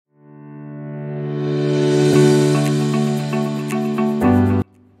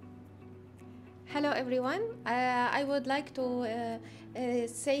would like to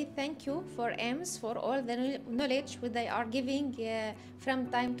say thank you for AIMS for all the knowledge which they are giving from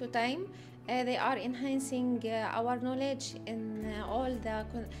time to time. They are enhancing our knowledge in all the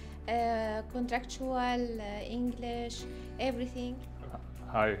contractual, English, everything.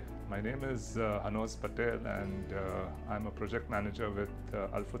 Hi, my name is Hanoz Patel, and I'm a project manager with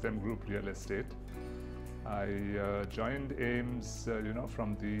Alphatem Group Real Estate. I joined AIMS,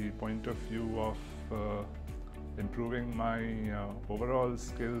 from the point of view of improving my overall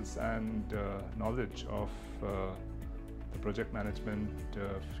skills and knowledge of the project management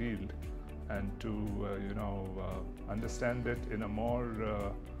field, and to understand it in a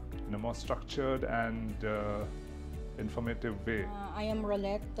more structured and informative way. I am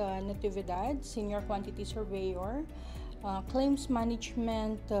Rolette Natividad, Senior Quantity Surveyor. Claims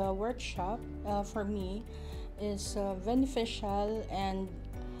management workshop for me is beneficial, and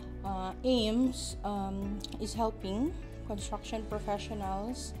AIMS is helping construction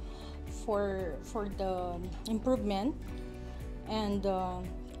professionals for the improvement and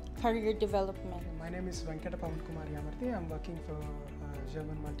career development. My name is Venkata Pawan Kumar Yamarthi. I'm working for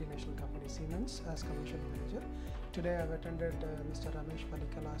German multinational company Siemens as commercial manager. Today I've attended Mr. Ramesh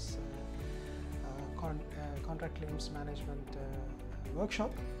Palikala's contract claims management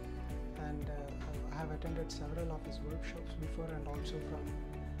workshop, and I have attended several of his workshops before, and also from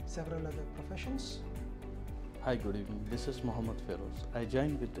several other professions. Hi, good evening. This is Mohammed Feroz. I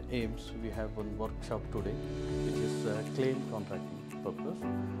joined with AIMS. We have one workshop today, which is claim contracting purpose.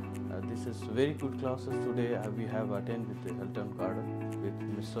 This is very good classes today. We have attended with the Hilton Garden with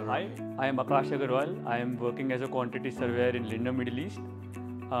Mr. Hi, I am Akash Agarwal. I am working as a quantity surveyor in Linda, Middle East.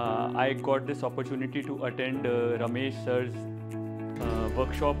 I got this opportunity to attend Ramesh sir's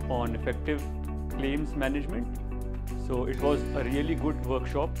workshop on effective claims management. So it was a really good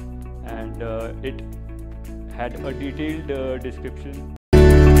workshop, and it had a detailed description